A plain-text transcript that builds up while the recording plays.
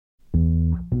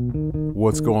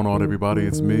What's going on, everybody?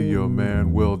 It's me, your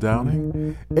man, Will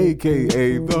Downing,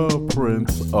 aka the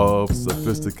Prince of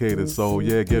Sophisticated Soul.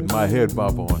 Yeah, getting my head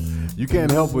bop on. You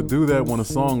can't help but do that when a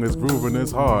song is grooving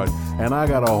this hard, and I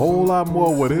got a whole lot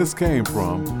more where this came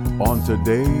from on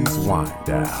today's Wind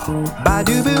Down.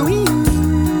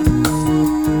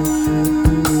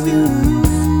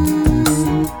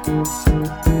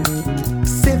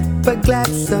 Sip a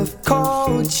glass of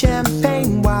cold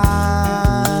champagne wine.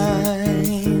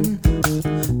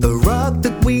 The rug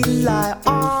that we lie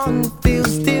on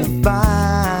feels divine,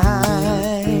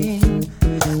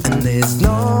 and there's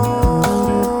no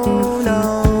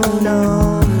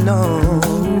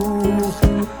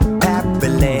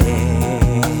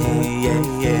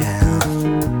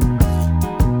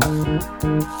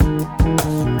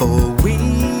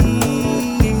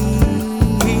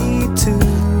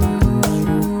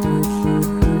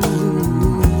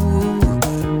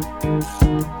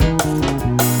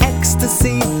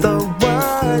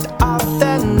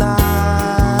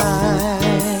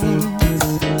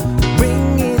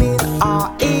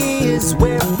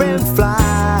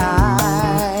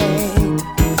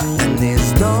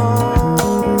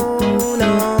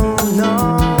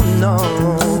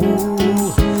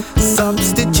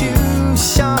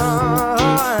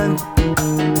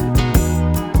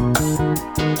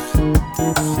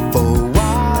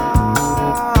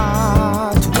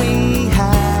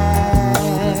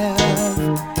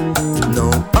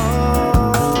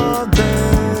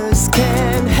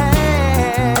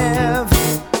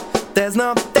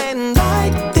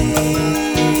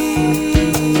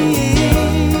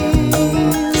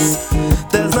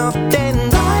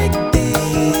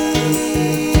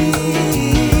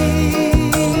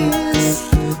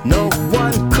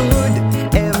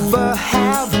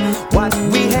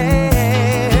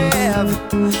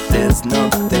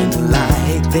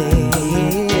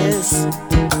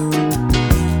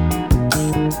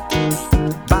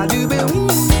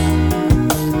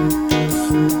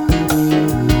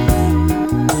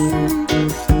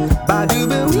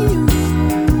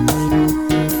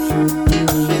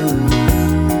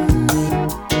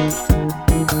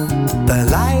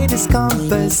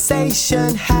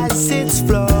conversation has its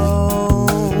flow.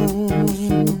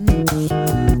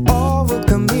 Oral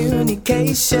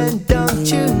communication,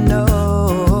 don't you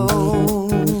know?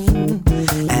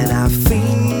 And I feel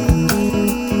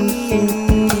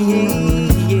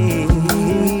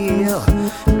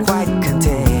quite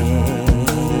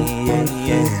content right now.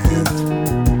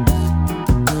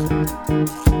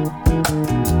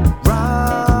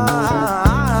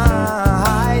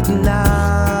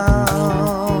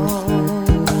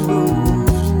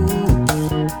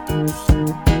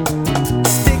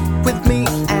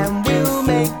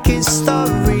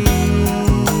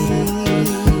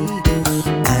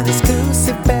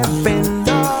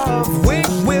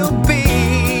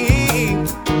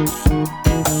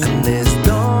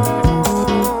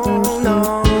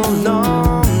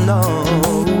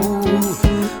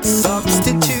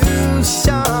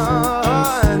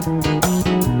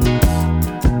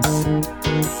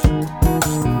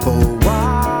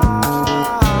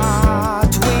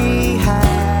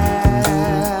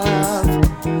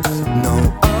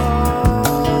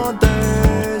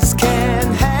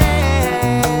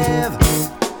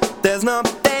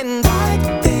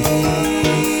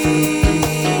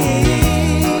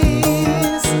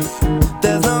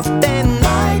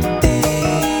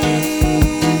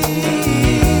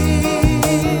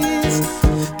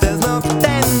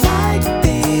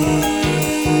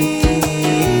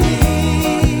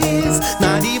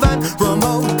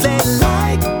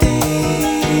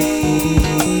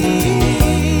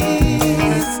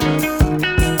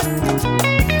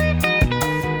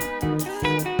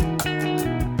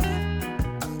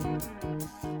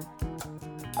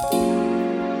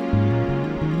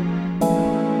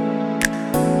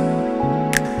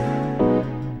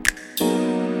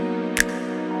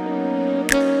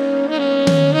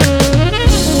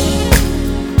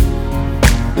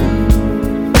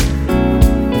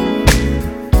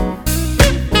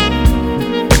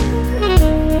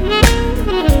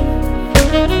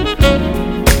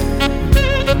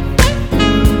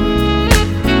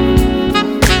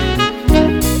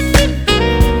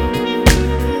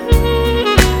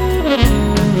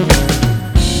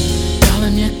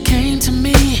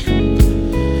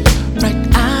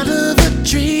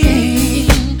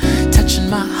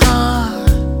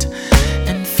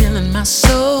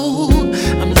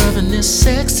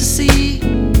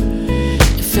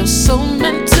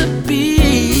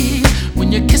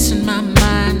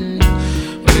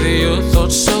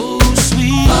 So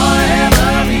sweet. For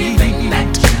everything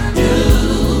that you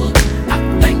do, I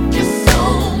thank you so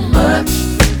much.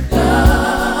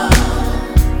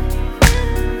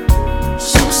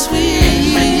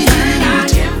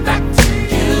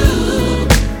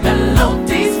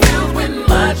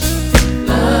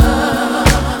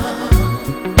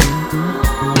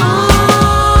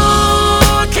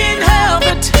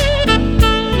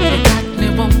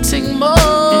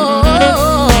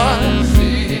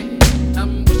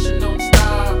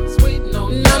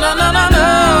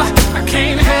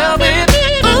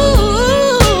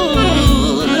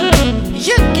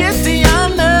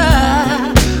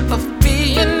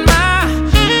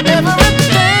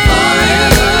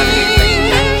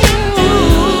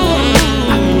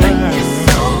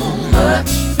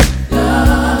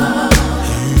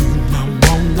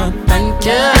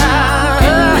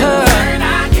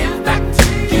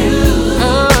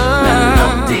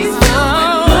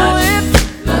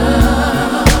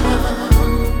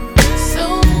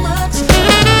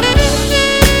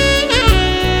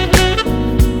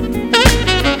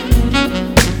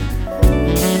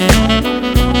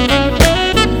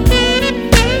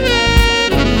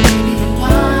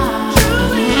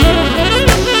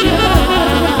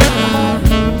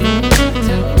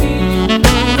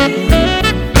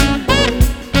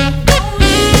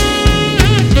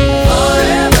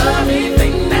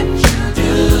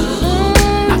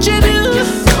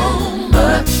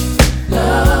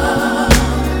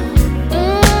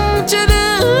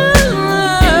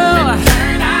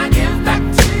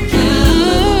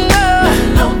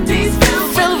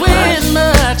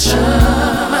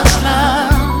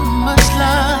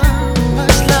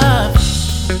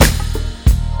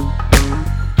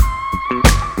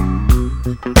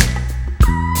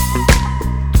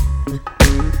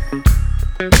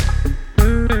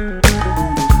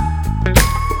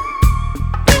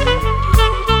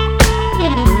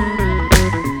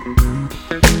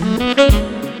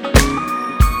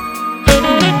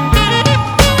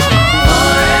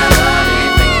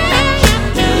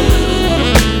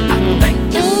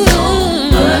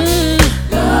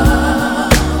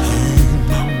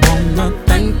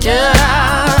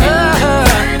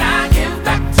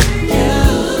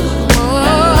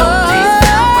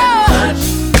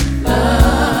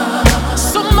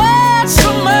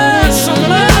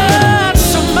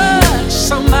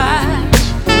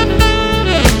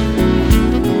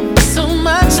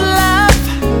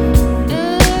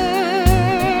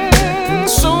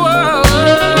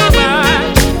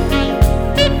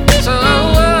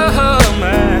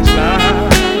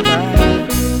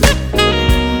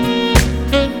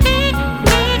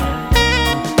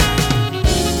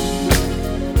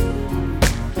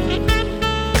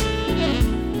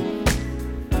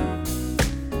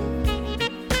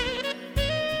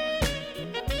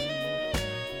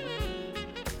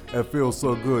 That feels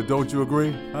so good, don't you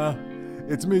agree? Huh?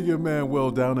 It's me, your man,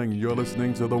 Will Downing, and you're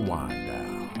listening to The Wind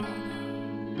Down.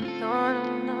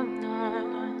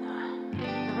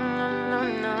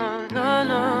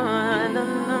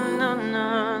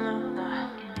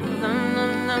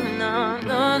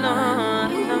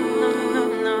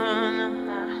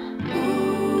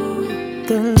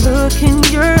 The look in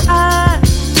your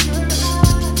eyes,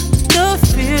 the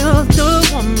feel, the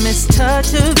warmest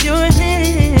touch of your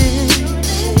hand.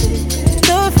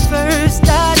 The first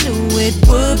I knew it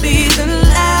would be the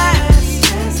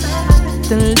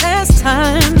last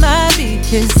time I'd be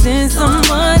kissing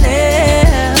someone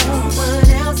else,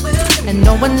 and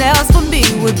no one else for me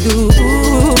would do.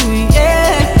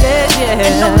 Yeah.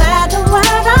 And no matter what,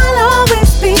 I'll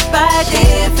always be right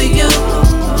there for you.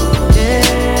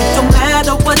 No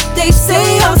matter what they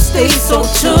say, I'll stay so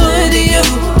true to you,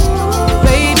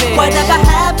 baby. Whatever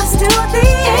happens till the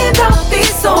end, I'll be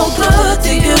so good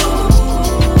to you.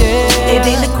 Yeah. It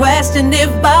ain't a question if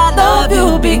I love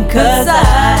you, because I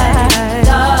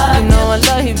love you. You know I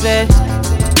love you, babe.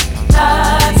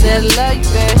 I said I love you,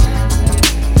 babe.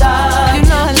 You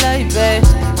know I love you, babe.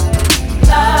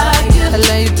 I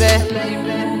love you, babe.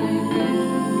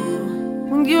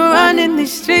 You run in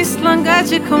these streets long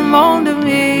as you come home to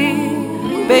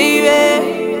me, baby,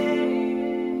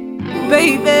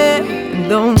 baby.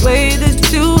 Don't wait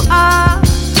until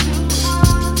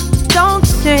don't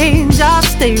change, I'll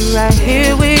stay right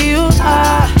here where you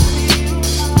are.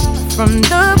 From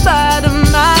the bottom,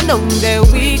 I know that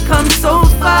we come so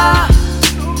far.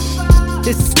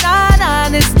 It's not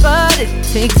honest, but it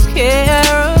takes care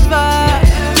of us.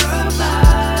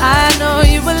 I know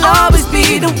you will always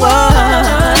be the one.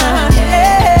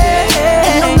 Yeah.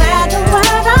 And no matter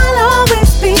what, I'll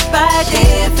always be right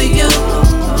there for you.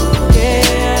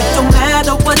 Yeah. No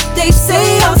matter what they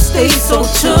say, I'll stay so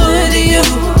true to you,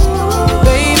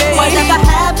 baby. Whatever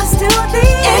happens till the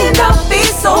end, I'll be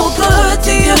so good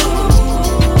to you.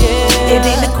 Yeah. It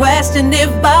ain't a question if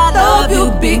I love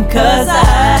you, because I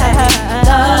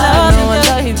love you. I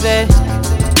love you, babe.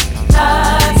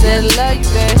 I said I love you,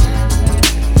 babe.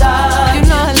 You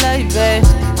know I love you, babe.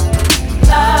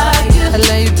 I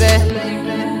love you, babe.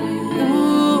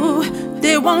 Ooh,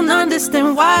 they won't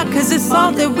understand why, 'cause it's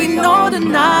all that we know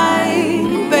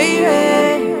tonight,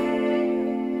 baby.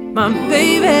 My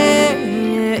baby,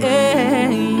 yeah,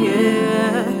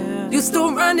 yeah. You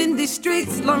still running these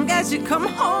streets long as you come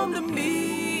home to me.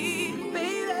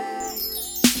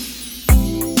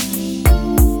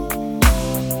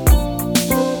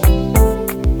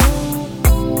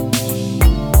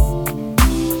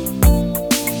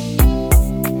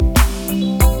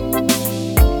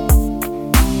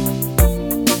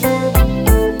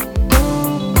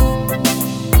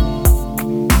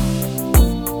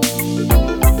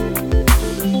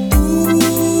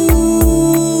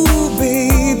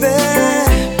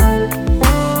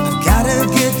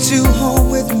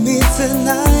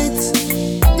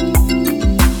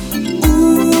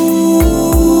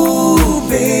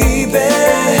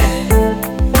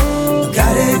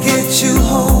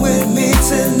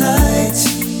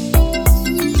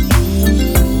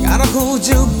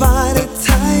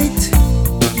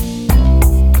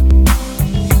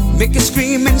 Make you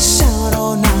scream and shout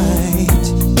all night.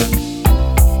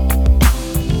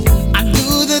 I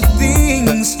do the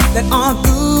things that are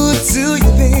good to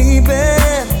you, baby.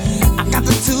 I got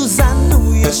the tools, I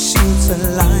know you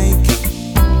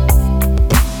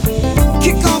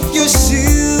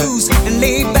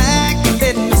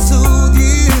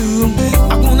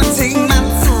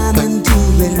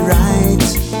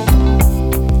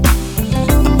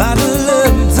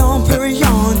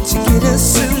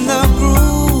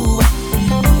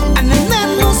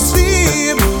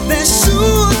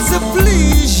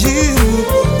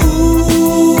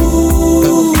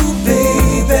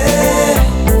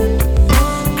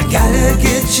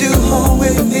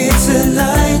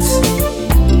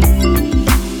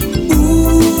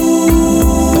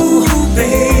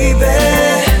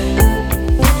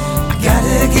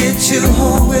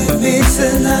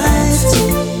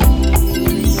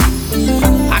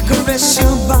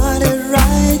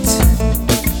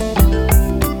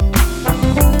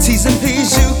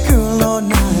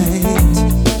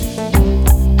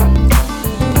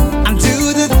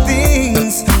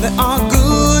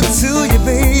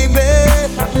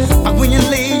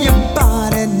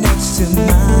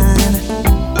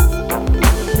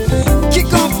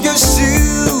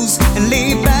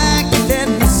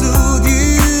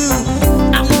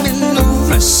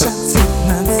rush, I take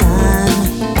my time.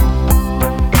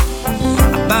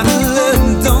 About a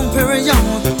little, don't carry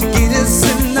on to get us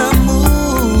in the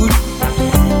mood.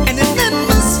 And an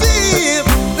atmosphere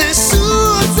that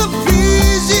sure to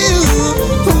please you.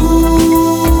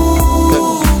 Ooh,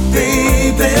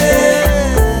 baby,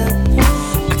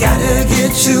 I gotta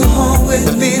get you home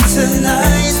with me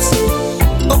tonight.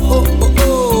 Oh, oh, oh,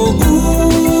 oh,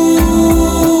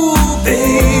 ooh,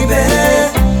 baby,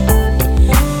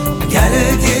 I gotta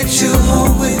get you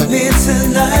home with me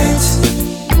tonight.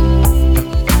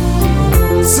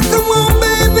 So come on,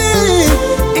 baby,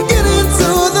 and get into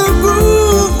the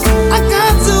groove. I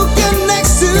got to get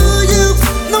next to you,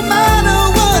 no matter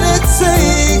what it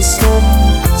takes.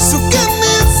 So give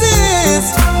me a chance,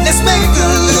 let's make a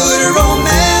little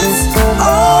romance.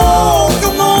 Oh,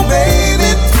 come on,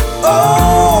 baby.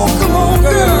 Oh, come on,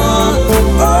 girl.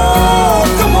 Oh,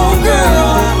 come on,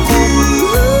 girl.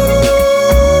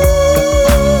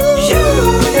 You.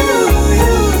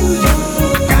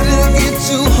 Gotta get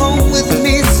you home with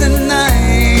me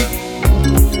tonight.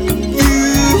 You.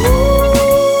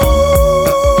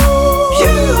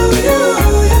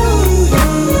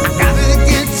 Gotta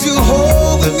get you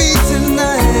home with me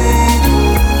tonight.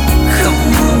 Come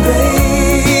on,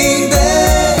 baby.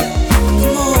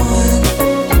 Come on.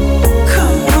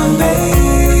 Come on,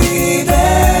 baby.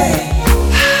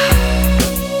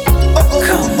 Oh,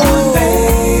 come on,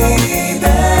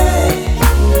 baby.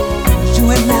 You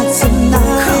and I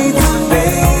tonight. Come on,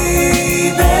 baby.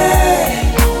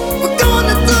 We're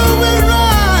gonna do it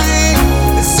right.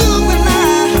 It's you and I,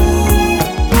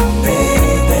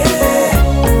 baby.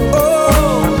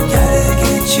 Oh, gotta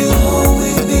get you home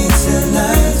with me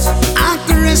tonight. I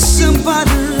caress your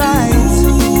body right.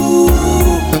 Ooh,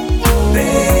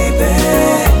 baby.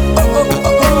 Oh, oh,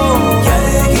 oh, oh.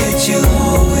 Gotta get you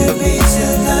home with me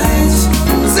tonight.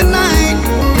 Tonight,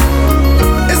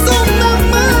 it's on my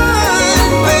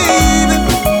mind, baby.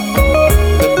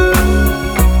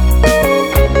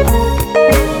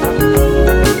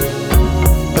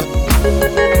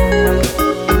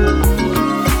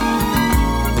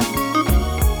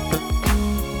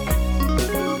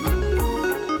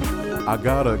 I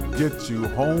gotta get you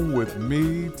home with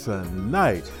me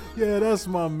tonight. Yeah, that's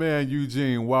my man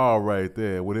Eugene Wild right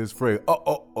there with his phrase,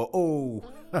 oh.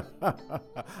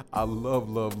 I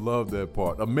love that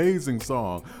part. Amazing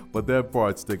song, but that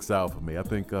part sticks out for me. I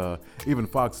think even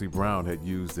Foxy Brown had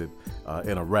used it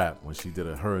in a rap when she did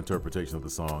her interpretation of the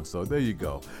song. So there you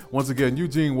go. Once again,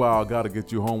 Eugene Wild, Gotta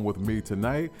Get You Home With Me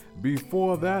Tonight.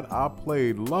 Before that, I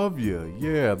played Love Ya.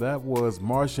 Yeah, that was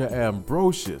Marsha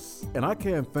Ambrosius. And I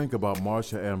can't think about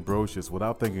Marsha Ambrosius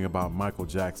without thinking about Michael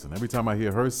Jackson. Every time I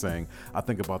hear her sing, I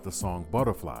think about the song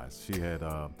Butterflies.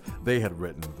 They had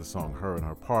written the song, her and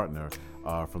her partner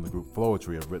from the group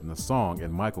Floetry had written the song,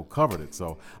 and Michael covered it.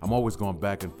 So I'm always going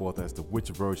back and forth as to which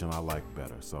version I like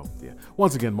better. So yeah,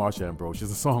 once again, Marsha Ambrosius.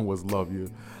 The song was Love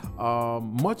You.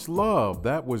 Much Love,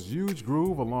 that was Huge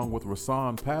Groove along with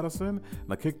Rasan Patterson.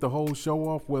 And I kicked the whole show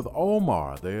off with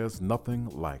Omar, There's Nothing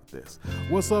Like This.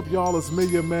 What's up, y'all? It's me,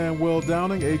 your man, Will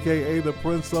Downing, a.k.a. the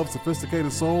Prince of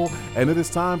Sophisticated Soul, and it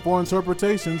is time for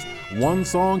interpretations. One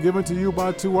song given to you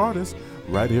by two artists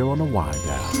right here on the Wind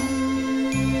Down.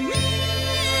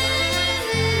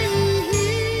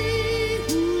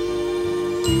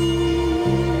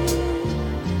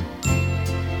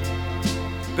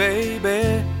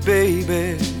 Baby,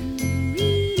 baby,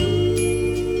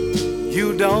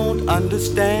 you don't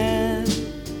understand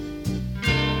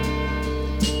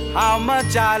how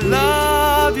much I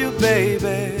love you,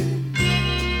 baby,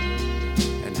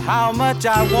 and how much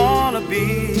I wanna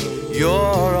be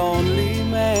your only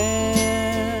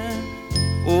man.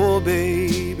 Oh,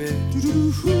 baby.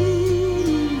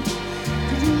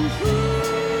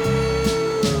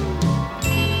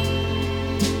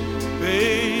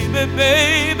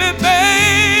 Baby,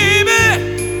 baby,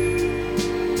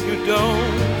 you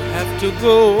don't have to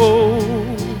go.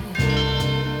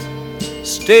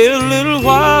 Stay a little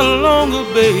while longer,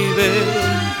 baby.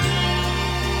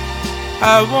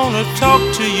 I wanna talk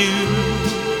to you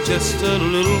just a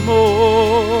little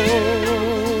more.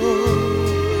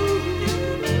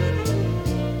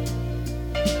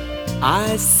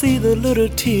 I see the little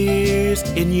tears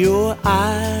in your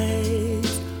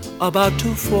eyes about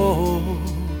to fall.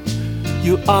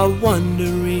 You are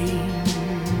wondering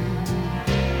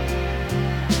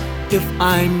if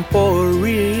I'm for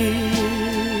real.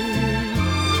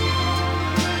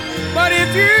 But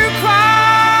if you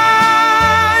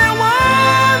cry, I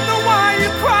wonder why you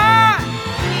cry.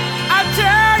 I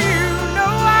tell you,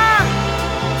 no,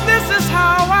 this is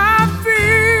how I feel.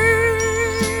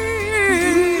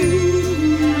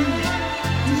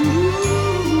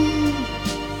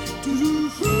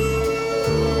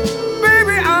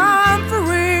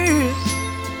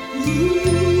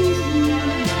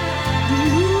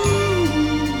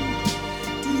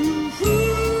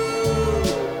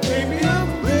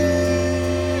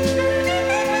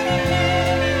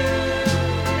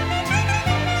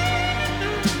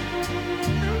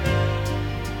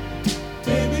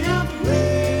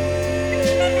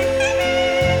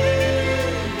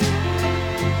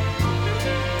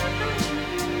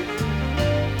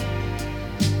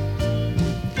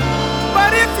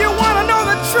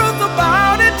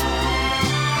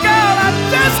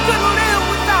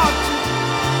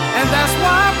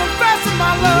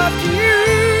 love to you,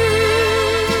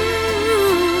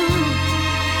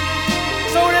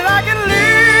 so that I can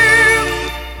live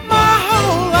my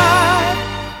whole life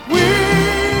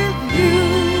with you.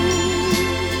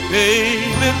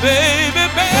 Baby, baby,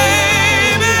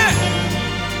 baby,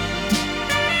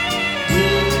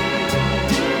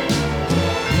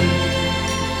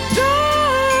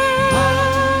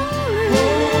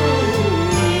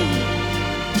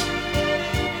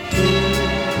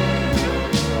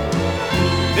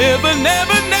 never,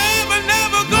 never, never,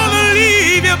 never gonna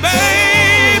leave you, baby.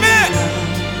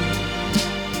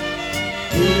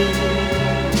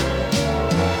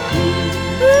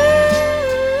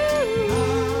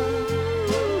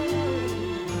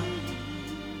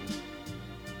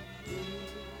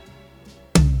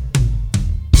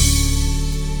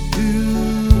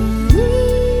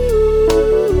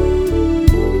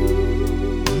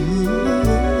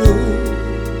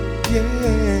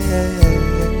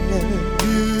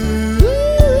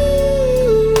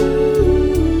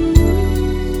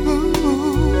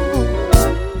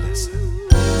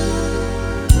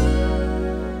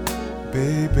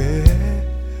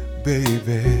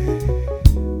 Baby,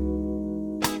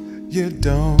 you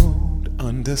don't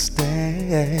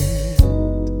understand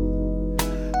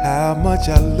how much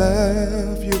I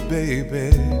love you, baby,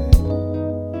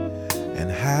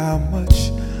 and how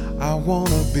much I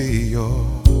wanna be your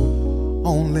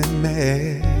only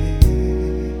man.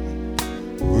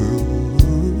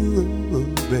 Ooh,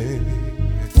 baby,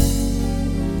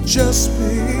 just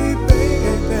me,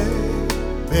 baby,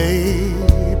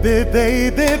 baby,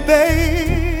 baby, baby.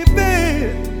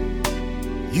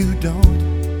 You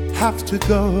don't have to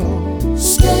go.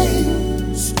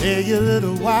 Stay a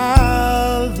little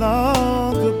while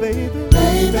longer, baby.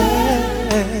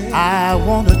 I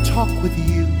wanna talk with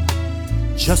you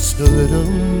just a little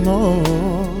more.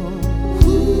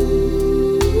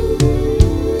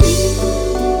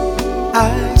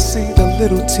 I see the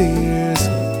little tears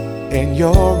in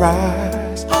your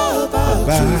eyes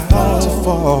about to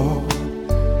fall,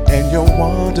 and you're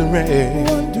wondering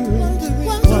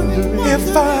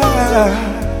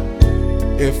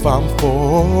if I'm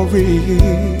for real.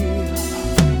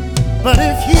 But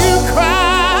if you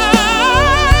cry,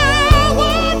 I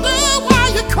wonder why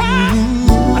you cry.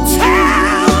 I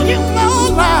tell you no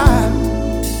lie,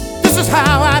 this is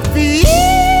how I feel,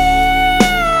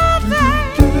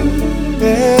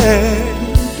 baby.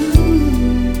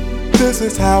 This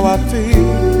is how I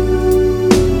feel,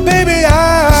 baby.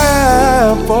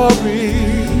 I'm for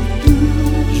real,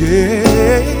 yeah.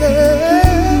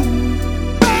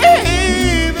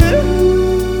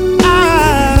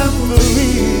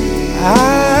 I'm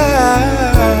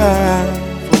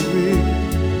for real,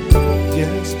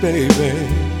 yes, baby.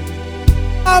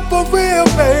 I'm for real,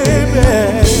 baby.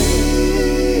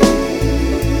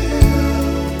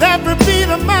 Every beat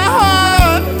of my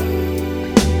heart,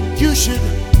 you should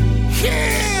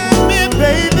hear me,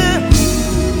 baby.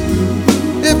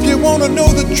 If you wanna know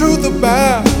the truth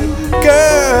about it,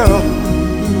 girl,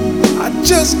 I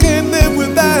just can't live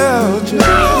without you.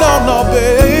 No,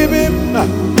 baby.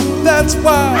 That's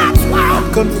why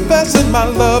I'm confessing my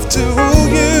love to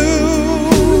you,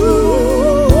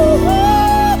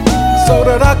 so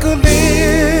that I could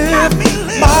live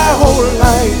my whole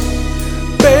life,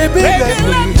 baby. Let me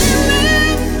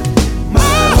live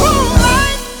my whole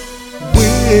life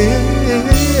with you,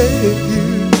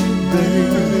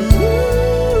 baby.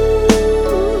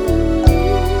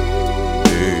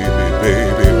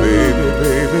 Baby, baby,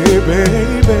 baby, baby,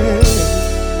 baby.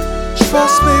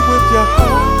 Trust me with your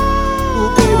heart.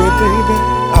 Baby,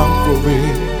 I'm for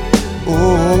real.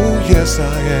 Oh, yes, I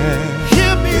am.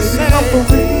 Hear me say, I'm for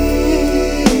real.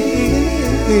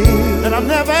 And I'm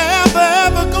never, ever,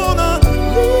 ever gonna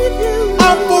leave you.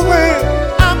 I'm for real.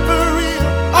 I'm for real.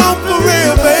 I'm for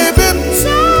real, baby.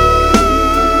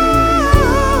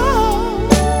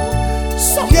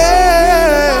 So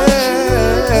yeah.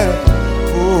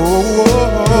 Oh.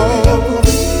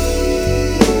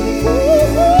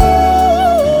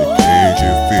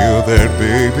 That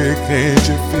baby, can't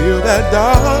you feel that,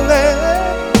 darling?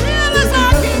 Real as I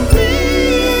can be,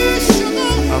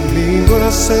 sugar. I mean what I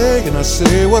say, and I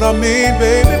say what I mean,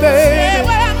 baby, baby.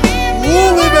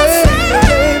 Ooh, baby,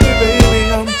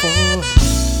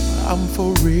 I'm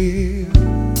for real.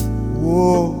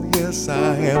 Oh, yes, I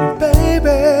am,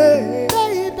 baby.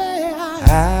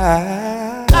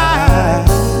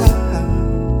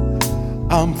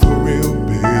 I'm for real,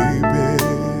 baby.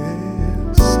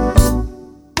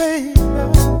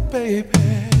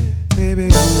 Baby,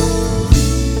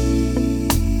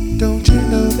 don't you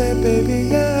know that,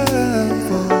 baby, I'm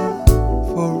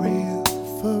for real,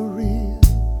 for real,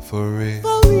 for real,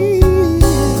 for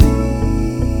real.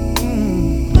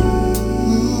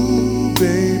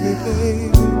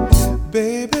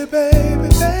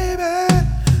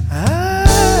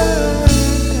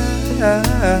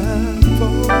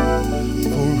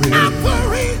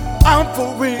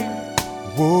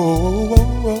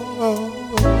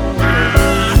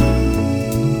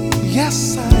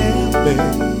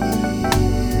 baby.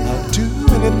 I'll do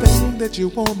anything that you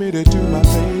want me to do, my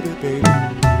baby, baby.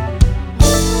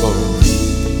 Oh.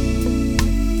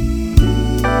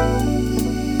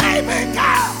 Baby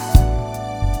girl,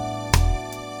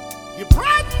 you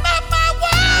brighten up my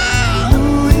world.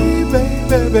 Ooh,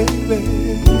 baby, baby.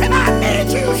 And I need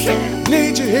you here.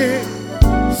 Need you here.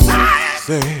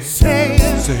 Say it. Say it.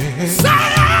 Say it. Say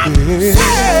it. Say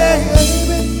it.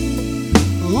 Baby.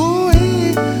 Ooh,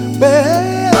 baby.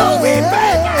 Ooh, baby.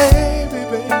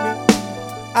 Baby.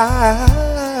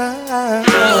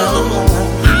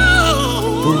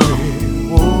 For real.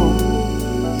 Oh,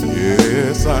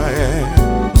 yes, I am.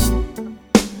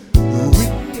 Ooh,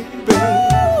 baby.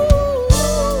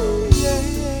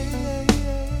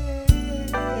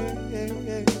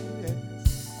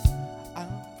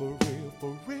 I'm for real,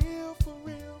 for real, for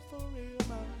real, for real,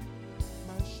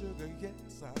 my sugar,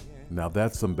 yes I am. Now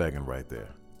that's some begging right there.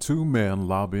 Two men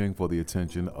lobbying for the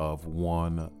attention of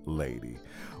one lady.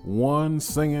 One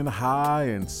singing high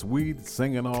and sweet,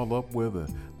 singing all up where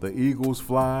the eagles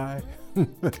fly.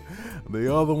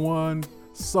 The other one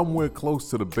somewhere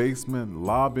close to the basement,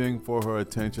 lobbying for her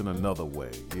attention another way,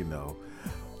 you know.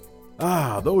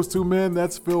 Those two men,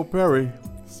 that's Phil Perry,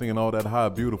 singing all that high,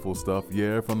 beautiful stuff,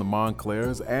 yeah, from the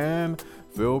Montclairs, and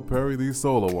Phil Perry, the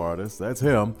solo artist, that's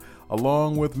him,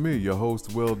 along with me, your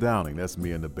host, Will Downing. That's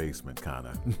me in the basement, kind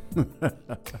of.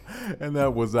 And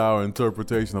that was our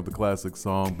interpretation of the classic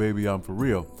song, Baby, I'm For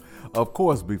Real. Of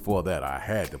course, before that, I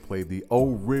had to play the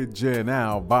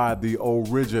original by the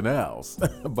originals.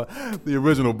 But the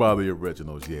original by the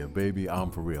originals, yeah, Baby,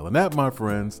 I'm For Real. And that, my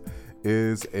friends,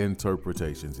 is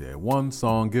interpretations, yeah. One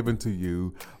song given to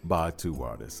you by two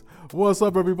artists. What's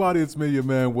up, everybody? It's me, your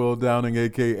man, Will Downing,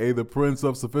 a.k.a. the Prince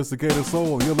of Sophisticated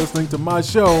Soul. And you're listening to my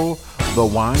show, The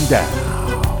Wind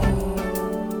Down.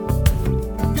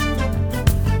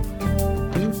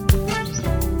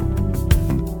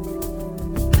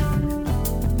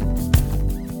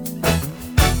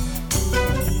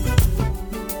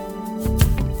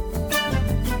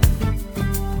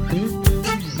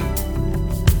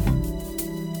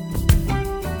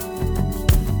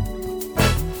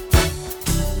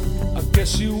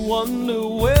 You wonder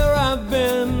where I've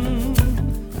been.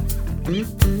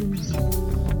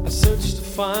 I searched to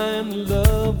find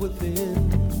love within.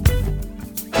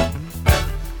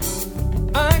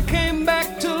 I came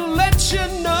back to let you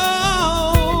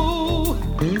know.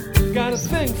 Got a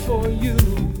thing for you,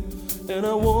 and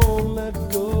I won't let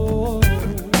go.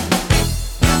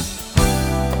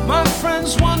 My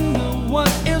friends wonder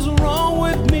what is wrong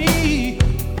with me.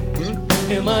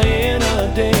 Am I in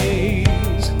a daze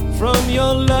from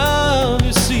your love,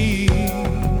 you see?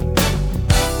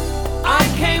 I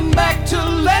came back to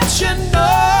let you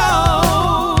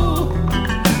know.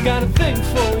 Got a thing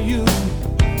for you,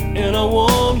 and I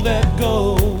won't let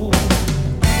go.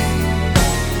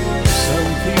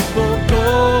 Some people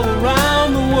go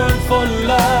around the world for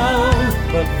love,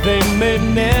 but they may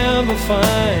never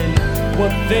find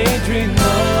what they dream of.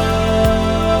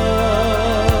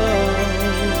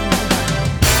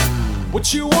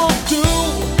 What you won't do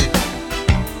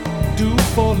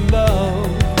for love.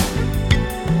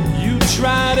 You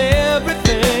tried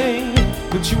everything,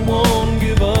 but you won't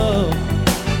give up.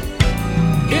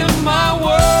 In my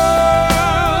world,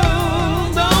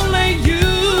 only you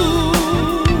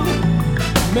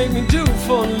make me do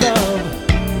for love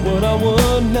what I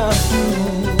would not do.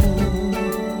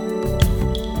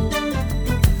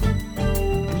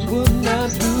 Would not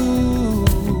do.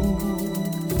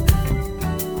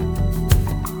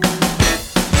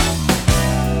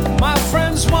 My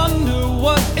friends wonder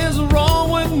what is wrong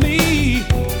with me.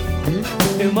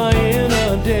 Am I in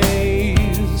a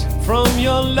daze from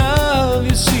your love,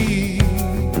 you see?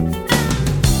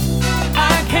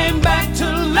 I came back to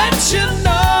let you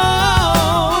know.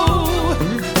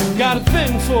 Got a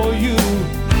thing for you,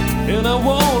 and I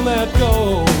won't let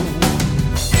go.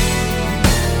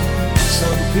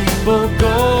 Some people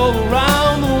go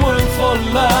around the world for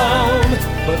love,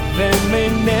 but they may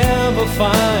never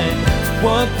find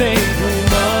what they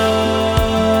dream of.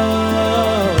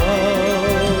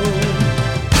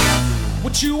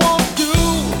 What you won't do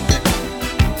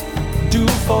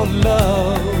for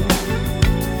love.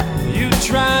 You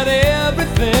tried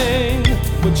everything,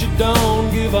 but you don't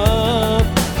give up.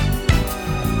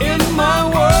 In my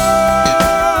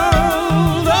world,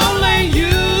 only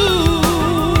you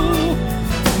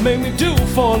make me do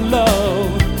for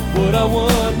love what I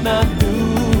would not do.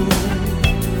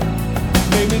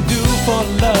 Make me do for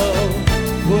love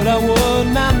what I would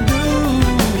not do.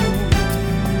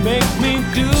 Make me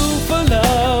do for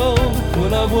love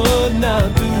what I would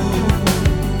not do.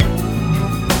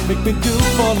 Make me do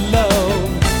for love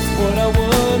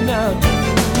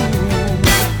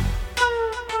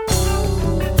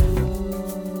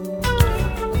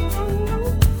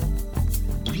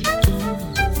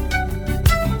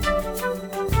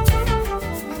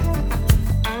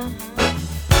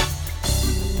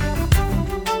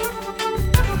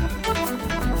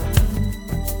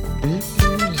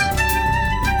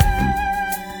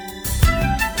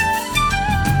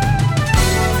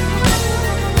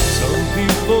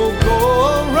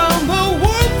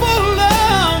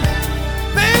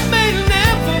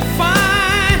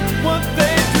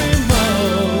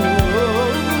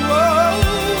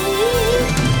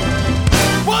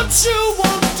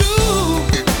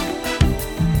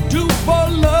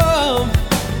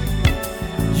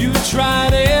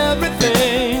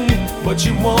but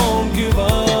you won't give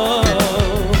up.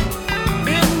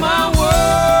 In my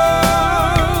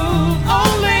world,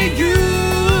 only you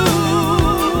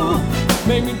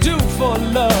make me do for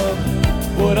love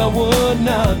what I would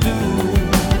not do.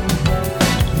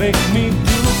 Make me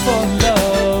do for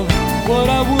love what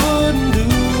I wouldn't do.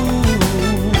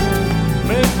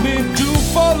 Make me do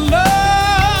for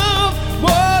love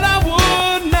what I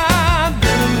would not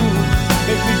do.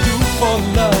 Make me do for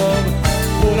love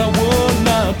what I would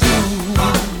not do.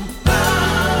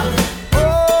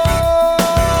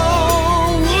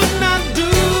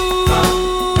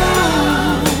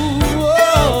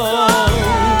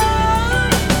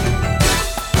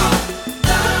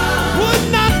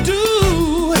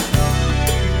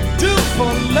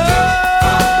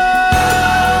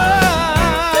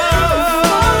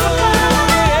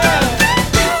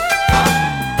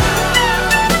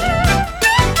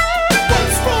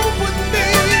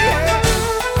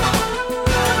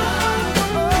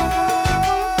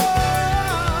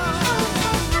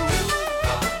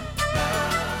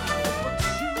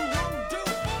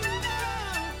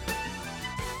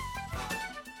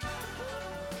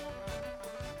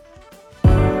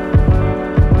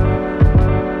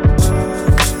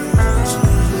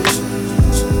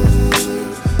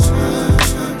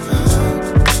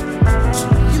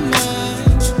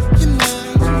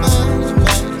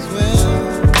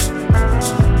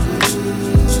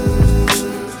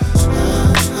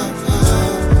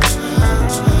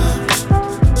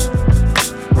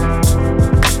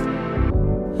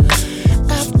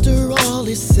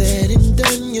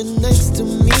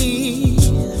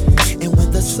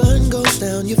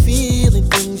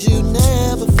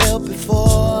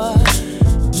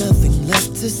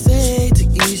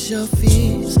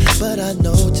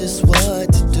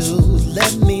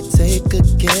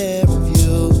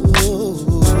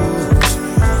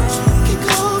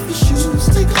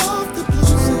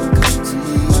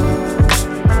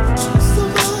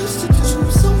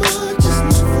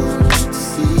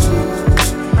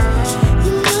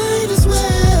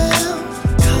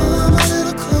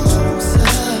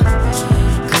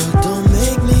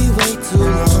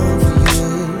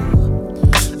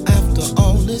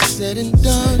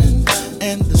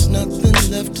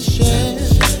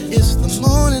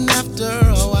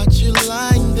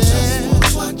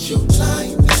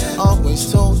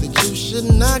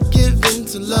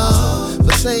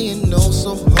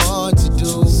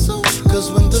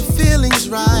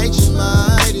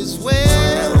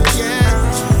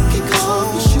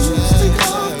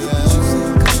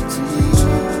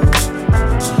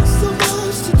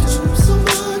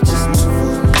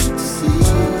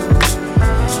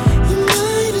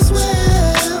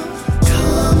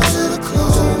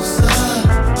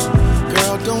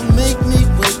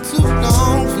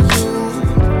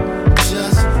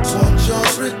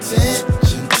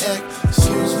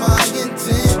 Excuse my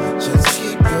intentions,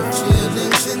 keep your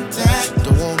feelings intact.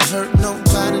 Don't wanna hurt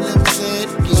nobody, let me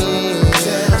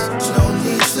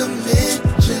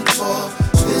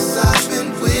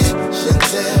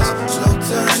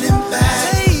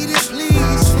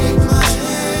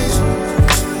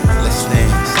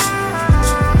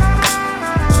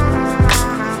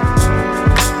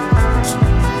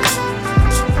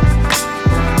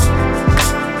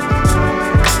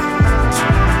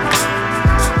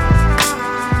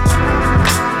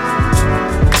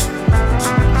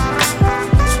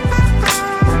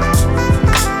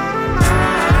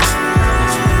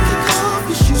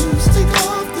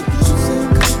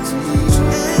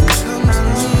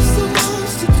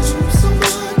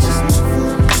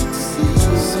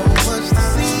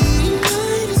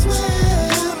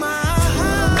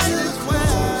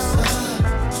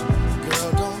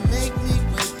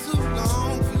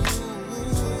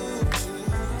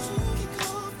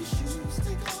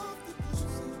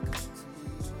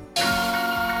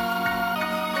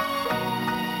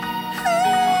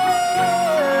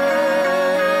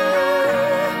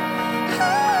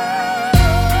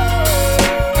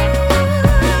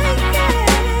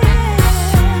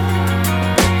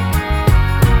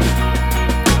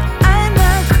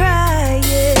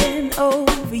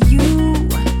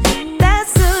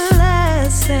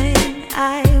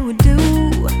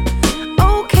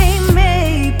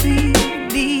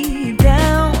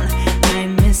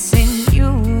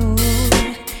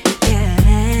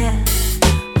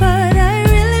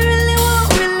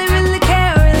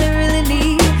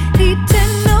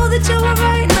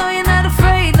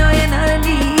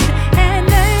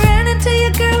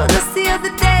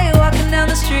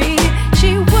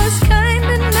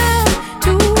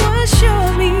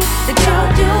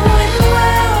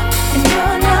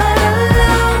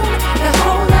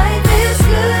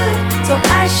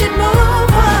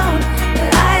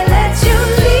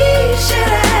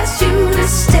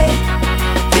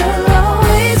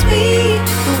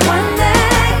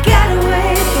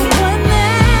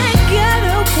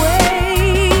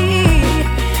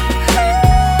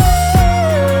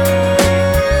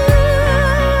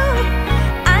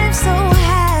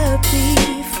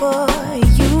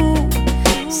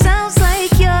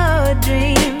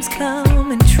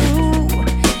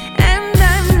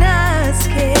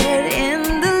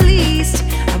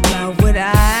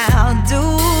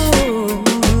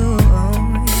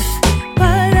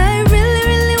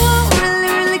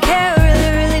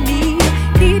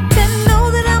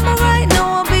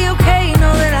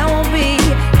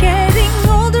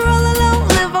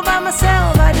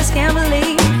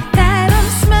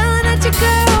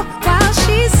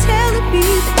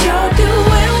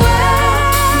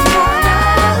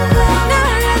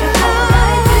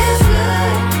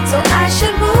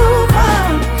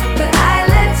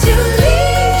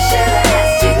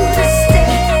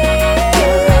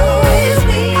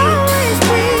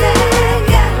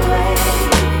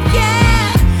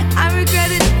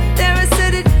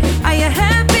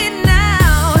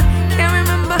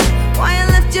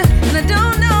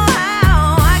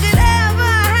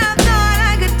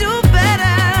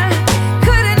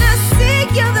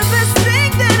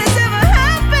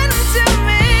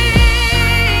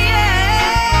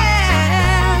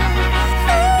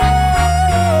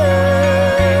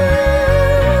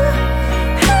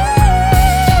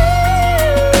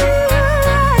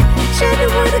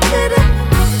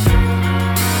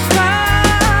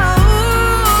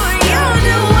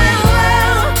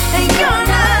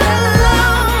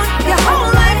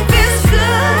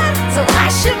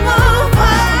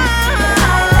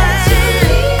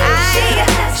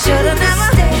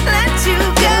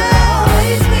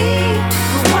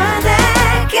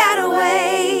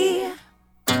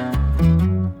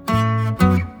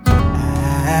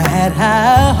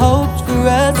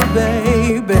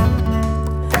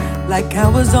I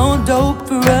was on dope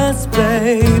for us,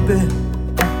 baby,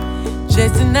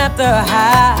 chasing after a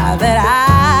high that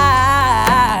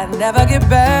I never get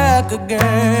back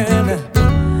again.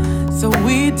 So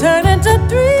we turned into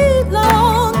 3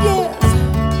 long years,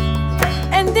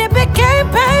 and it became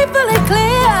painfully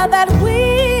clear that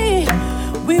we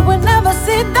would never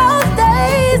see those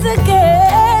days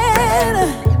again.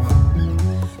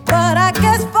 But I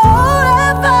guess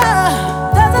forever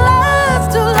doesn't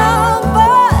last too long.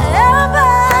 Forever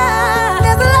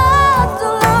doesn't last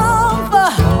too long.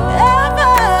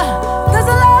 Forever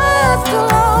doesn't last too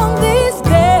long these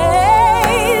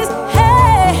days.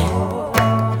 Hey,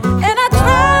 and I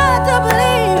tried to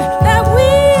believe that we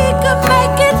could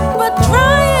make it, but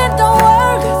trying don't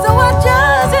work. So I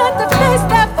just had to face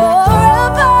that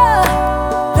forever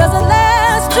doesn't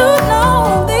last too long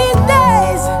these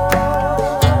days.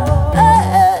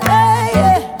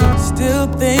 Still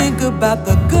think about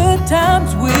the good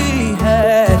times we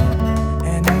had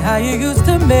and how you used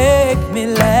to make me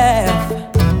laugh.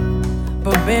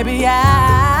 But baby,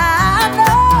 I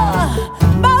know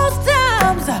most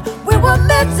times we were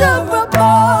miserable.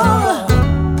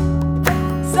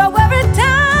 So every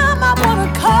time I wanna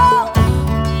call,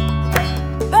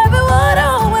 baby, what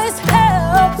always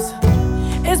helps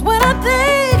is when I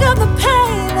think of the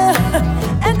pain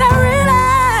and I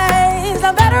realize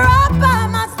I'm better off by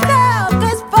myself.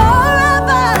 'Cause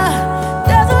forever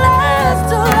doesn't last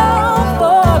too long.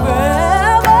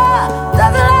 Forever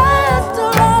doesn't last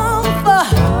too long.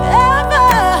 Forever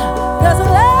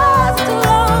doesn't last too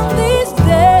long these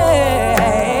days.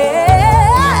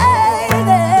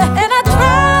 And I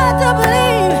tried to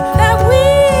believe that we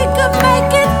could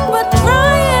make it, but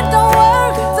trying don't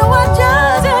work. So I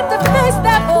just had to face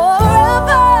that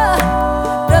forever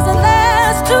doesn't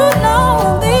last too long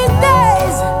these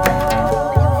days.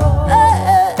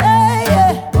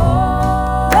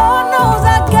 Lord knows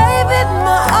I gave it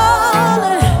my all,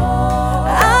 and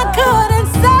I couldn't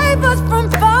save us from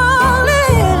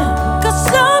falling. 'Cause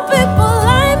some people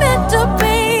ain't meant to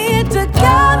be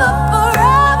together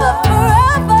forever,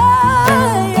 forever.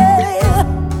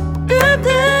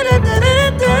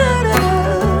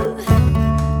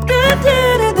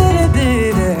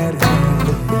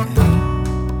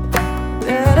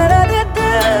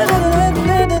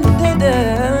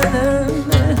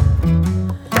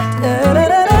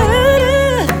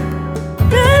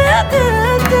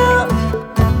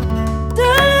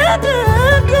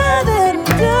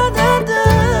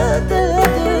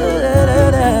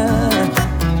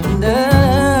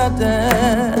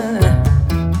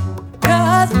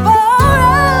 Cause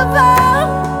forever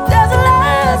doesn't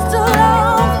last too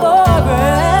long.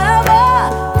 Forever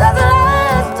doesn't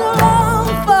last too long.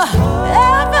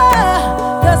 Forever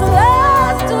doesn't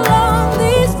last too long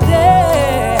these days.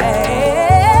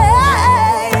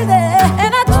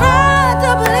 And I tried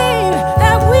to believe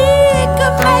that we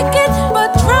could make it, but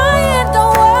trying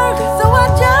don't work. So I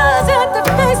just had to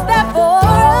face that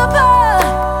forever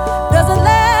doesn't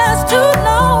last too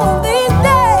long these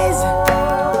days.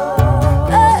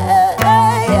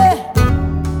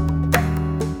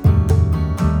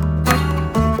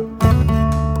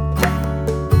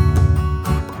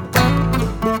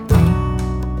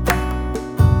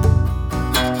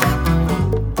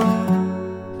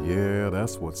 Yeah,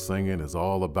 that's what singing is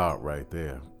all about right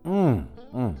there.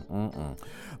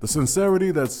 The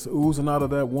sincerity that's oozing out of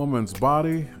that woman's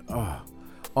body,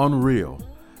 unreal.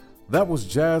 That was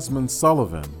Jasmine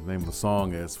Sullivan. The name of the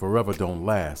song is Forever Don't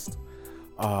Last.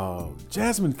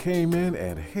 Jasmine came in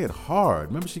and hit hard.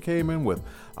 Remember, she came in with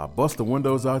Bust the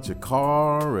Windows Out Your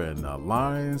Car and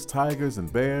Lions, Tigers,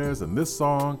 and Bears and this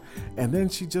song, and then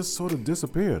she just sort of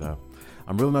disappeared.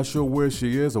 I'm really not sure where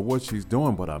she is or what she's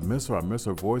doing, but I miss her. I miss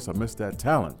her voice. I miss that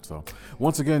talent. So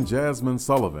once again, Jasmine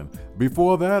Sullivan.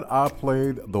 Before that, I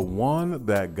played The One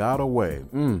That Got Away.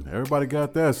 Everybody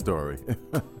got that story.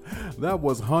 That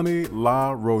was Honey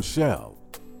La Rochelle.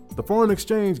 The Foreign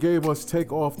Exchange gave us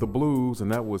Take Off the Blues,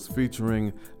 and that was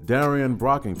featuring Darian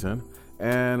Brockington.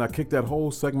 And I kicked that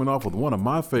whole segment off with one of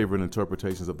my favorite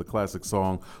interpretations of the classic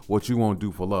song, What You Won't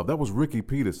Do for Love. That was Ricky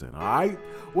Peterson, all right?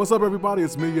 What's up, everybody?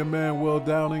 It's me, your man, Will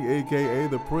Downing, a.k.a.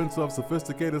 the Prince of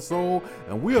Sophisticated Soul,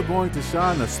 and we are going to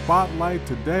shine the spotlight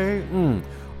today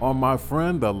on my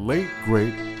friend, the late,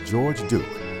 great George Duke,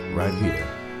 right here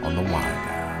on The Wind Down.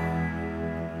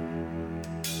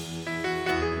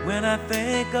 When I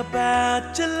think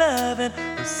about your loving,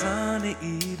 the sunny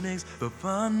evenings, the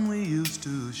fun we used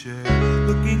to share,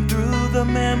 looking through the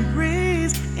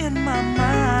memories in my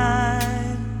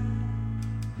mind.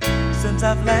 Since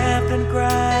I've laughed and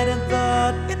cried and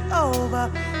thought it over,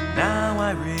 now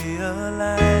I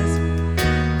realize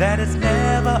that it's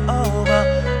never over,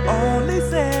 only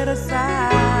set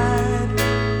aside.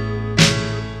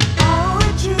 Oh,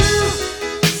 it's you,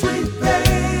 sweet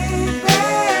baby.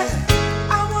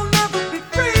 I will never be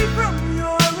free from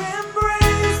your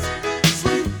embrace,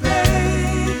 sweet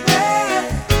baby.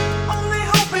 Only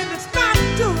hoping it's not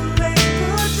too late to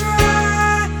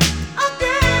try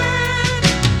again.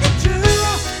 It's you,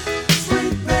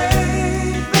 sweet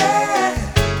baby,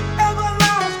 ever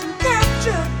lost and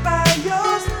captured by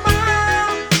your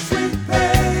smile, sweet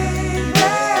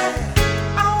baby.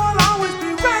 I will always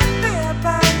be right there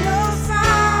by your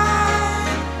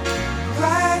side,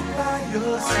 right by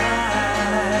your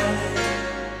side.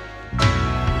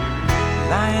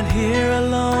 Lying here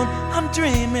alone, I'm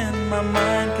dreaming, my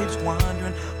mind keeps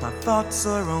wandering, my thoughts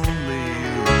are only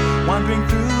you, wandering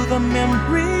through the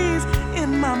memories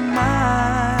in my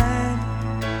mind.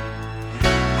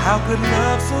 How could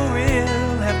love so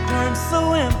real have turned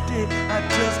so empty? I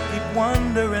just keep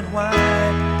wondering why.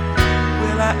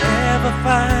 Will I ever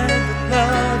find the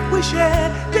love we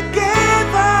shared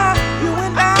together, you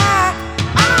and I?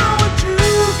 Oh, it's you,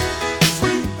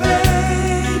 sweet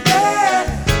baby.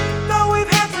 Though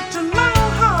we've had such a long,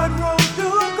 hard road to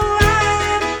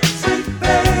climb, sweet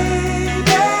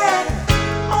baby.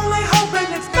 Only hoping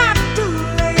it's not too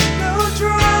late to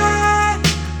try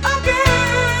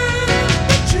again.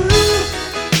 It's you,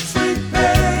 sweet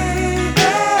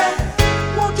baby.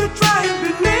 Won't you try and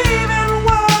believe in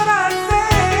what I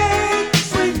say,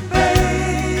 sweet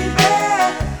baby?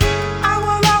 I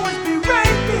will always be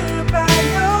right here by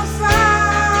your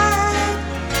side,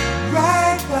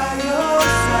 right by your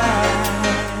side.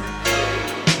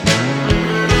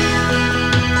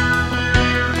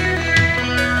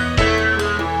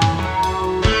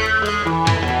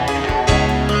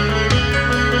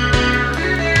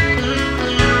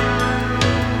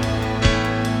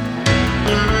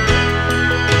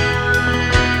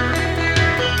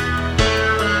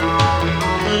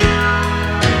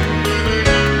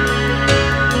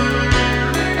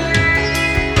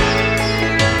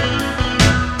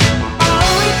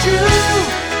 Oh, it's you,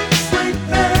 sweet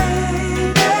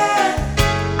baby.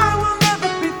 I will never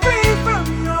be free from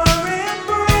your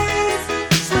embrace,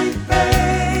 sweet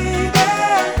baby.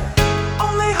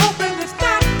 Only hoping it's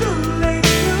not too late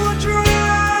to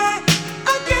try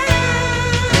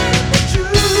again. It's you,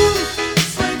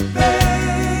 sweet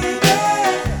baby,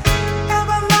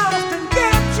 ever lost and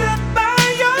captured by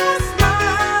your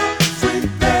smile, sweet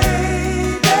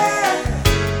baby.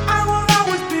 I will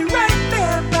always be right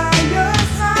there by your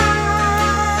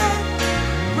side,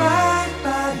 right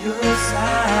by your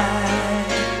side.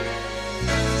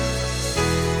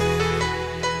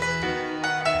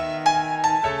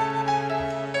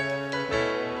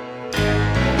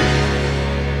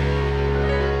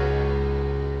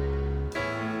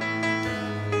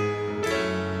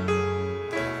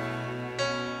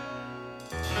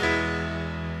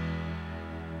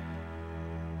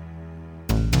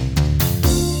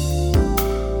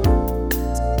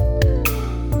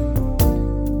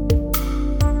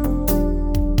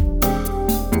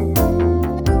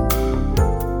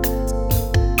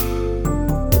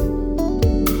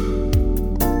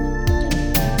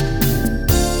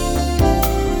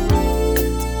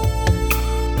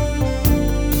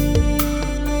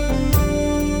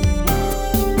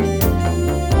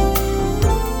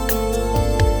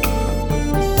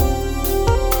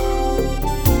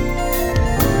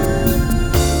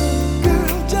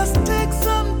 Girl, just take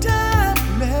some time.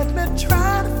 Let me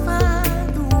try to find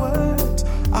the words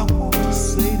I want to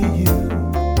say to you.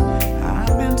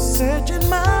 I've been searching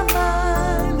my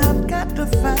mind. I've got to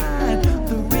find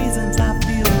the reasons I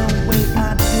feel the way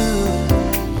I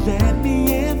do. Let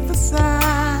me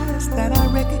emphasize that I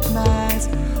recognize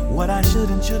what I should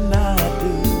and should not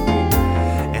do.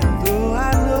 And though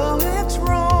I know it's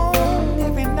wrong,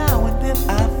 every now and then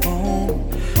I phone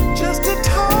just to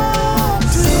talk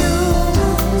to you.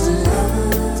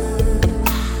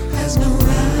 There's no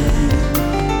rhyme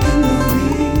in the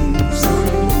reason,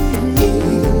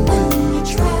 even when you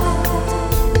try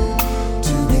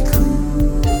to be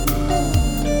cool.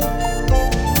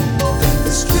 At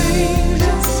the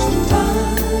strangest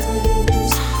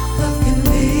times, love can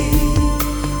be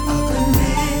a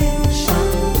connection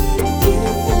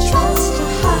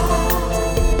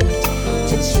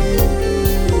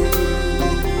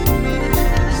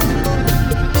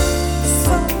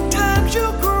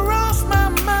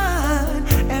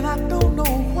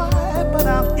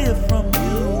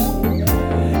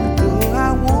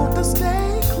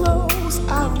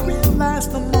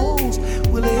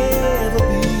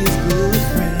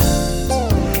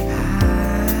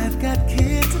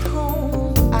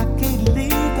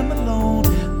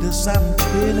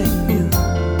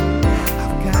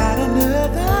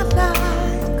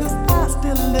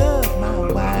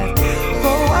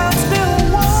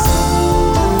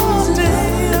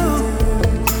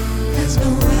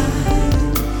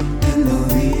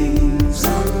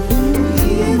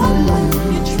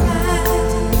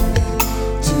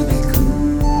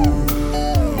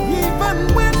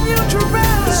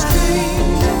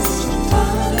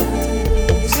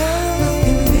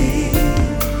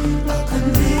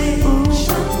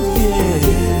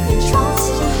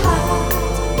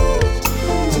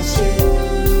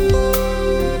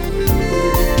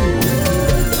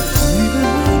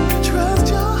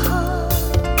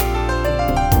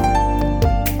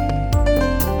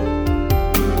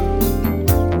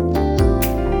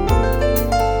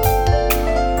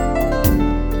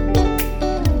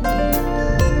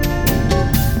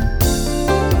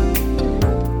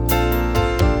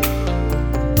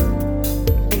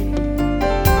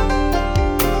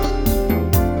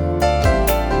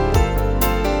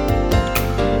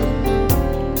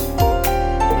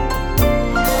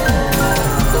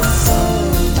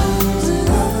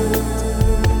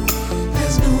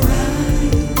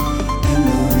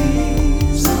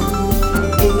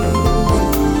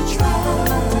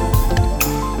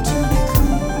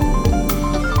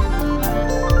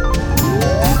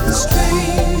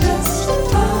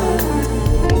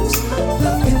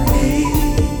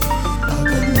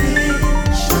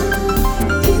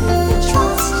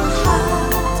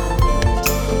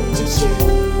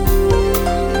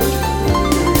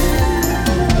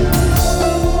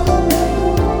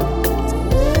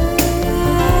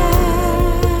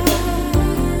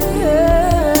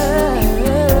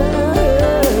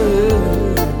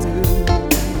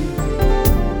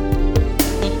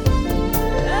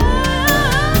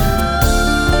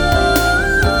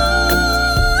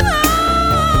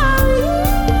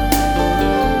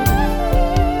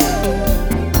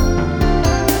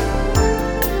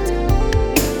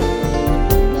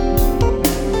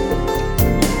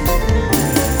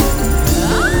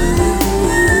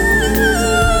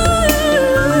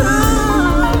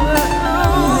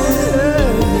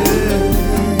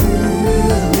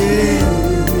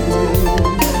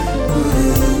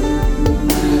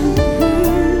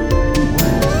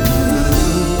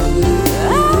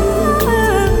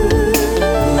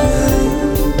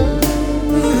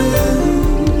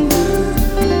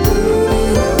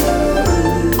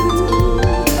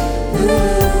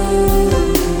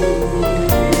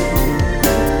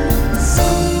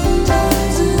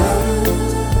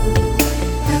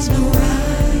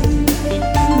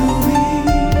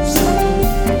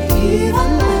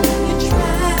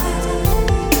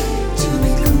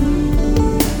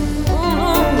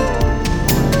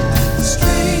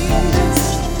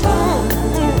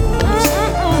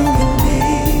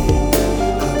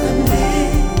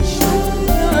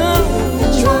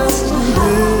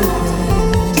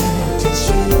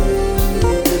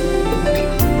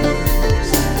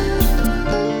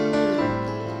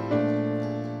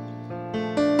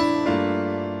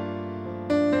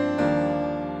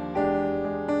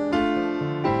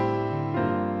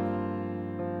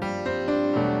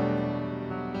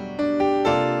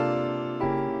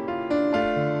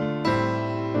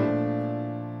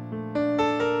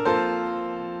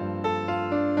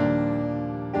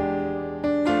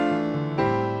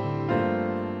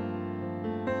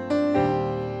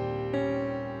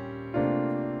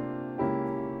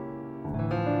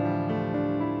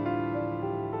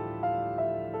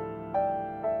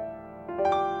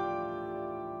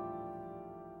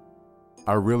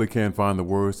I really can't find the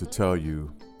words to tell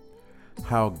you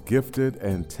how gifted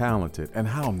and talented and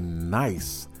how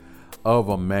nice of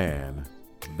a man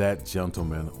that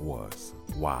gentleman was.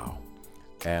 Wow.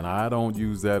 And I don't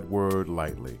use that word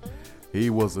lightly. He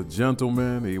was a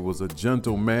gentleman, he was a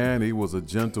gentleman, he was a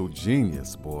gentle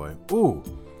genius, boy. Ooh.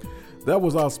 That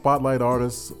was our spotlight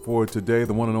artist for today,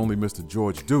 the one and only Mr.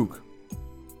 George Duke.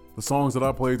 The songs that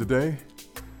I played today,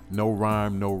 No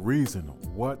Rhyme, No Reason.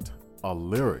 What a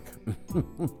lyric.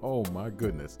 Oh my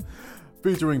goodness.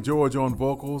 Featuring George on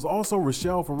vocals. Also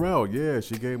Rochelle Farrell. Yeah,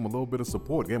 she gave him a little bit of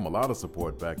support. Gave him a lot of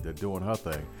support back there doing her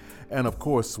thing. And of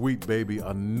course, Sweet Baby,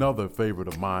 another favorite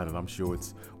of mine, and I'm sure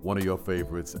it's one of your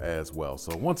favorites as well.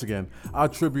 So once again, our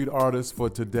tribute artist for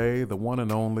today, the one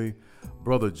and only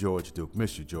Brother George Duke.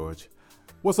 Miss you, George.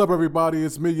 What's up, everybody?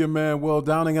 It's me, your man, Will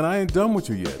Downing, and I ain't done with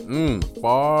you yet.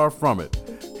 Far from it.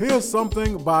 Here's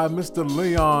something by Mr.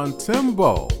 Leon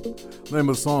Timbo. The name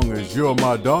of the song is You're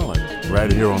My Darling,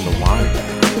 right here on the Wine Bag.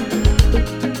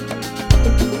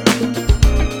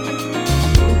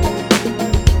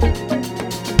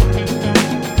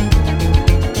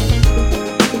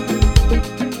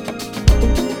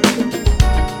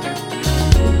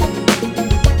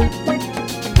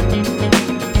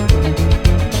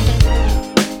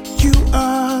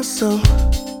 So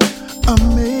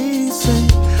amazing,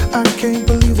 I can't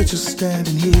believe that you're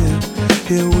standing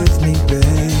here with me,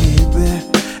 baby.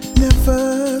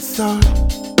 Never thought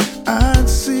I'd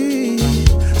see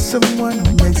someone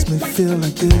who makes me feel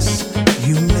like this.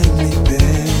 You make me,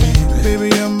 baby.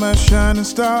 Baby, you're my shining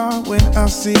star. When I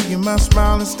see you, my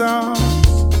smiling stars,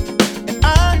 and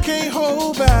I can't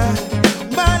hold back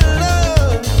my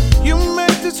love. You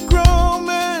make this grown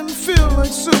man feel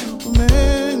like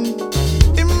Superman.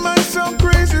 Sound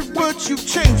crazy, but you've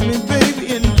changed me,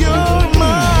 baby, and you're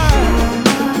mine.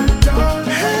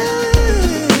 Hey,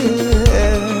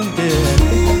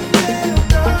 sweet little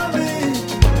darling,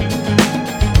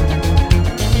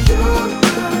 you're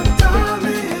my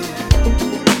darling.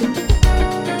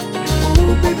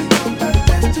 Oh, baby, you're my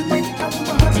destiny. I want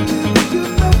my heart to live with your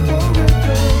love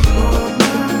forever. You're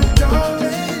my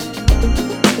darling,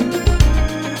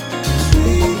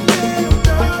 sweet little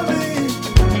darling.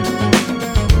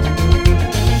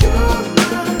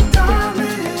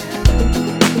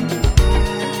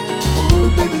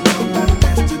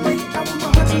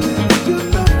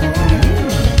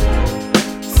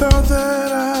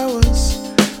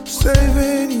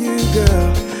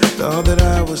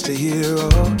 The hero,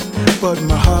 but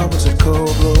my heart was a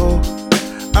cold blow.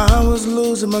 I was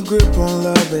losing my grip on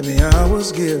love, baby, I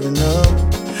was giving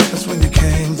up. That's when you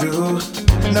came through.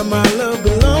 Now my love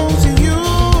belongs to you,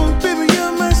 baby,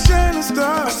 you're my shining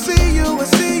star. I see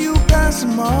you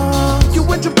passing Mars. You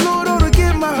went to Pluto to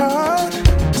get my heart,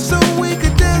 so we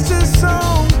could dance this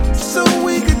song,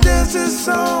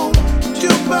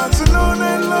 jukeboxing all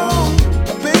night long.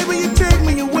 Baby, you take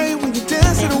me away when you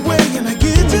dance it away, and I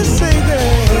get to say that.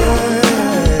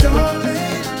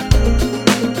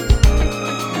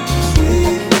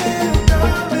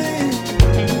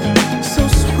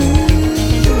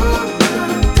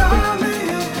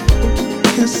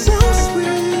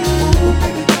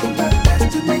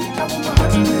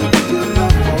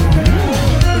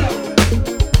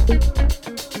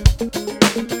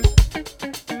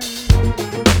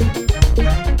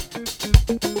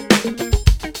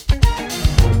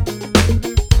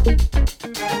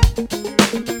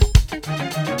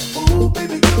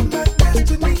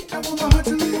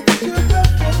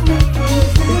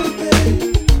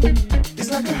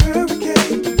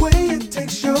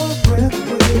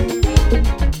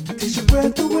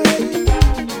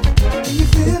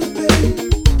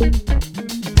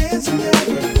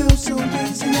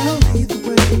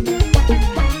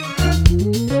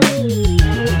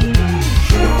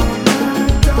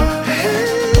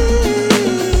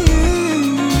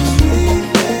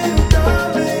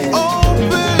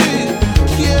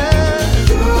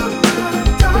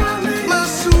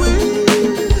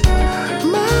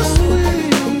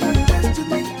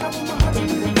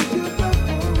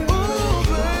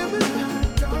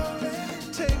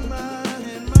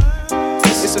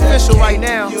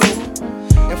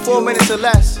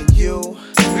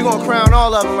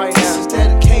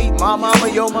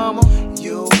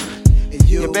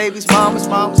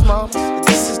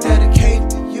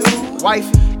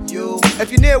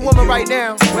 Right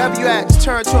now, wherever you at, just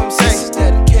turn to him and say, this is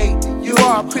dedicated. You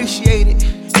are appreciated.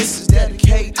 This is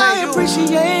dedicated. I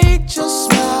appreciate your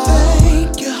smile.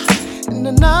 Thank you. And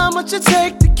I know how much it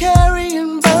take to carry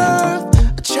and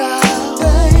birth a child.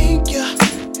 Thank you.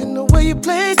 And the way you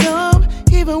play dumb,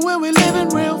 even when we living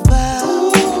real foul.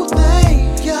 Ooh,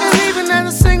 thank you. And even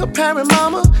as a single single parent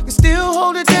mama can still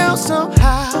hold it down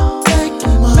somehow. Thank you,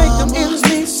 mama. Make them ends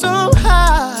meet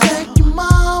somehow. Thank you,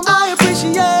 mama. I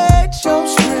appreciate your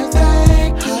strength.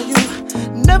 Thank you. How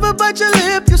you never bite your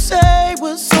lip, you say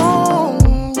what's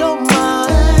on your mind.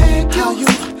 Thank you. How you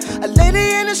a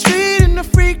lady in the street and a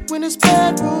freak when it's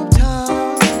bedroom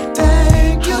time.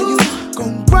 Thank you. How you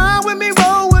gon' grind with me,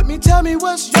 roll with me, tell me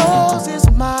what's yours is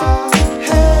mine.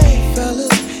 Hey,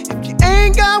 fellas, if you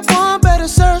ain't got one, better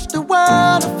search the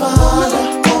world to find a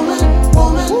woman,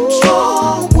 woman,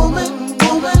 strong woman,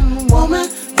 woman, woman,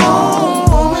 strong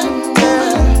woman,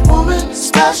 yeah, woman,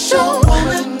 special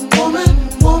woman, woman,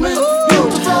 woman,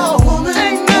 beautiful woman,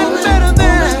 ain't nothing better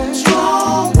than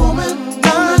strong woman,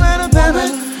 nothing better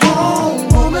than strong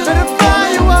woman, better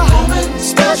find you a woman,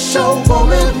 special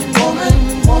woman, woman,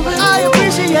 woman. I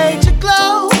appreciate your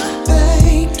glow,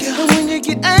 thank you. And when you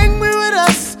get angry with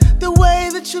us, the way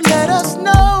that you let us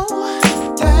know,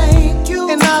 thank you.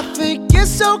 And I think it's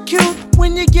so cute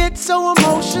when you get so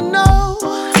emotional,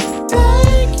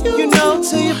 thank you. You know,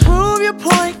 till you prove your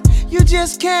point, you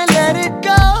just can't let it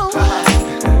go.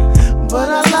 But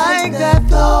I like that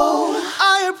though,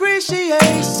 I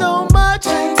appreciate so much,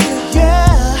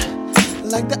 yeah.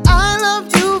 Like the I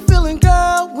love you feeling,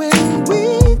 girl, when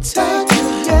we touch,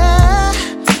 yeah.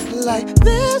 Like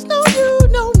there's no you,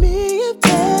 no me, if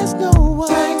there's no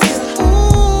one.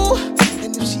 Ooh,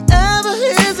 and if she ever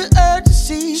hears an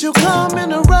urgency, she'll come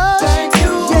in a rush. Thank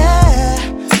you, yeah.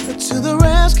 But to the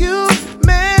rescue,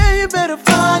 man, you better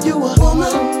find you a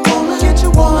woman, woman. Get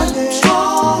you one, yeah.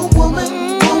 Strong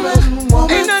woman, woman,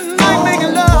 woman. Ain't nothing like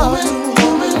making love to a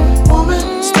woman,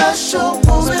 woman, special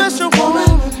woman, special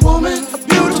woman, woman, a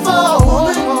beautiful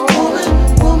woman, woman,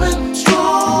 woman,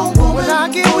 strong woman. When I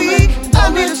get weak, I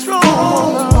need a strong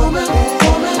woman,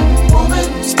 woman,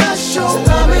 woman, special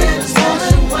woman,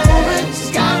 special woman.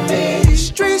 She's got me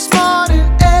street smart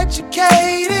and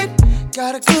educated,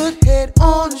 got a good head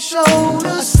on her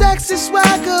shoulders, a sexy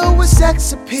swagger with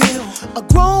sex appeal. A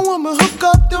grown woman hook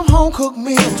up them home cooked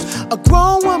meals. A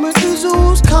grown woman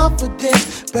oozes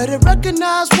confidence. Better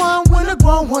recognize one when a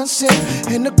grown one sip.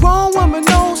 And a grown woman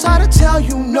knows how to tell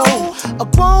you no. A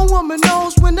grown woman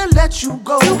knows when to let you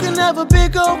go. You can have a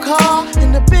big old car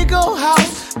and a big old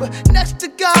house, but next to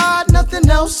God, nothing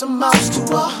else amounts to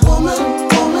a woman,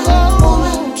 woman,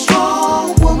 woman,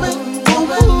 strong woman,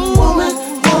 woman, woman,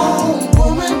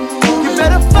 woman. You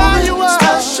better find you a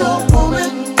special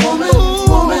woman, woman,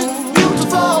 woman,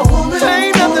 beautiful woman.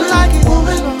 Ain't nothing like it,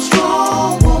 woman,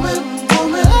 strong woman,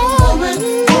 woman, woman,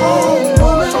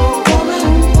 woman, woman,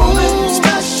 woman,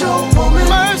 special woman.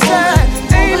 Mercy,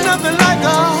 ain't nothing like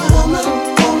a woman,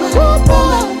 woman,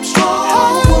 woman,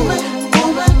 strong woman,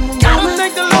 woman. Gotta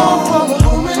thank the Lord for a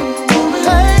woman, woman,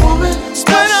 hey. When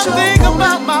I think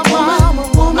about my mama,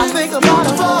 I think about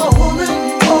a woman,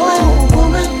 oh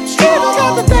woman. Even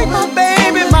got to thank my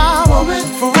baby mama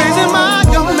for raising my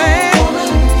young man.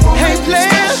 Hey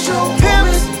players,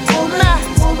 pimps, nah,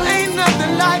 ain't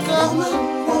nothing like a woman,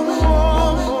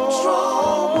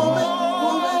 strong woman,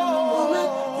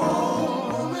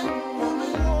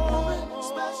 woman,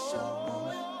 special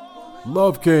woman.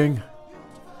 Love King,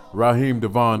 Raheem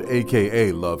Devon,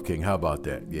 aka Love King. How about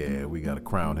that? Yeah, we gotta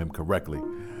crown him correctly.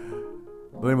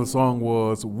 The name of the song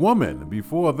was Woman.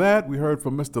 Before that, we heard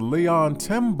from Mr. Leon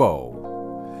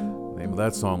Timbo. The name of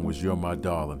that song was You're My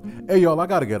Darling. Hey, y'all, I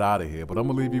got to get out of here, but I'm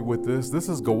going to leave you with this. This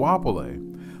is Gawapale.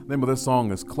 The name of this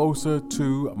song is Closer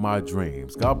to My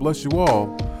Dreams. God bless you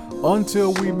all.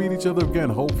 Until we meet each other again,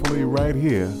 hopefully right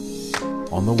here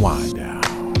on The Wind Down.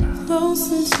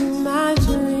 Closer to my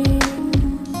dreams.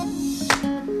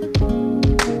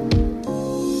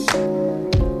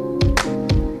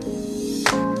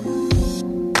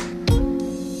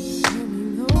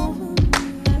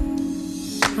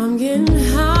 I'm getting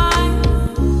high,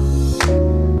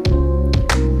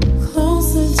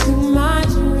 closer to my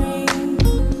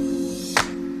dreams.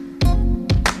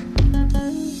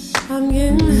 I'm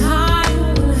getting high.